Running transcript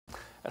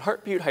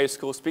At Butte High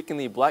School, speaking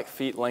the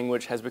Blackfeet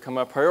language has become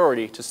a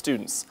priority to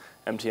students.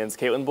 MTN's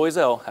Caitlin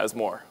Boiselle has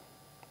more.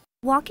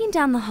 Walking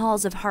down the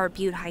halls of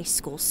Butte High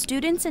School,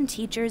 students and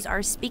teachers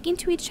are speaking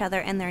to each other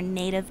in their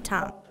native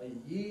tongue.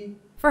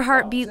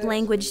 For Butte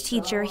language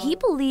teacher, he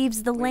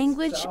believes the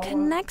language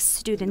connects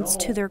students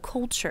to their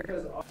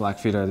culture.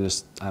 Blackfeet are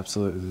just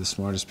absolutely the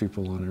smartest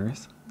people on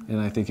earth.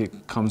 And I think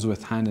it comes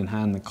with hand in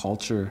hand the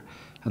culture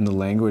and the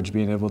language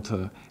being able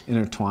to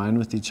intertwine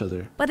with each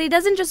other. But he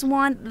doesn't just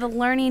want the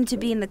learning to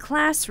be in the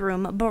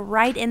classroom, but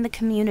right in the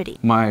community.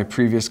 My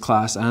previous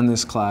class and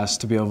this class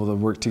to be able to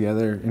work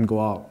together and go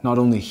out, not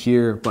only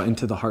here, but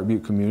into the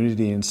Butte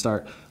community and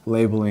start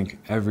labeling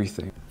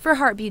everything. For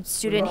a Butte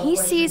student, he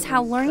sees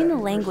how learning the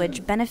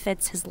language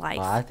benefits his life.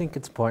 I think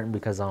it's important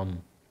because,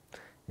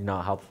 it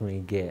helps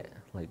me get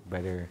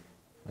better,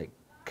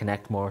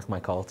 connect more with my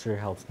culture,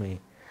 helps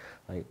me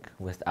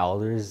with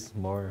elders,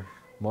 more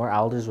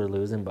elders we're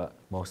losing, but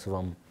most of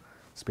them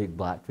speak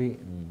Blackfeet,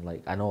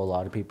 and I know a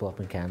lot of people up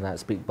in Canada that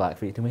speak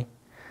Blackfeet to me.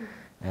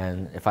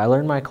 And if I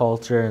learn my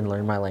culture and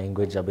learn my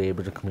language, I'll be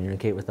able to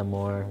communicate with them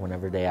more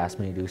whenever they ask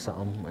me to do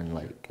something,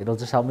 and it'll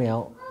just help me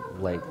out,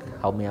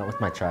 help me out with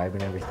my tribe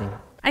and everything.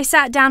 I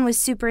sat down with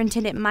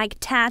Superintendent Mike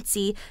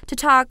Tatsy to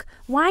talk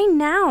why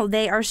now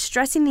they are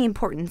stressing the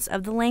importance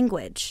of the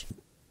language.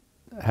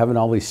 I haven't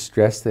always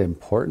stressed the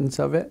importance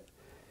of it,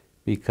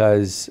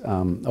 because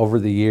over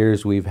the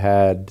years we've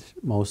had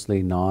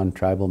mostly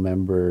non-tribal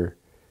member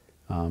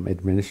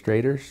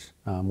administrators.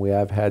 We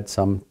have had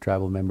some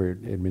tribal member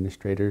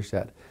administrators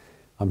that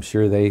I'm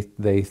sure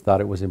they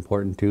thought it was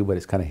important too, but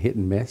it's kind of hit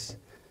and miss.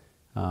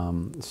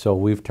 So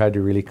we've tried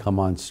to really come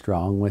on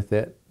strong with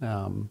it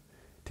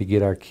to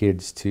get our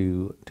kids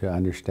to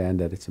understand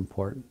that it's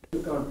important.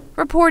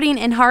 Reporting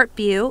in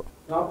Butte.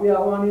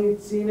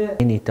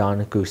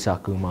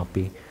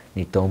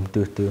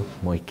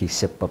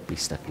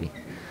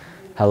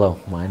 Hello,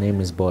 my name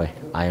is Boy.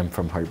 I am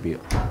from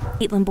Butte.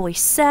 Caitlin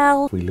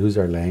Boiselle. If we lose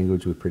our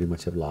language, we pretty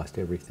much have lost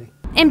everything.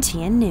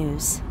 MTN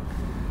News.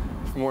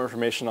 For more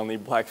information on the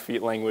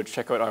Blackfeet language,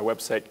 check out our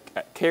website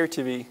at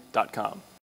krtv.com.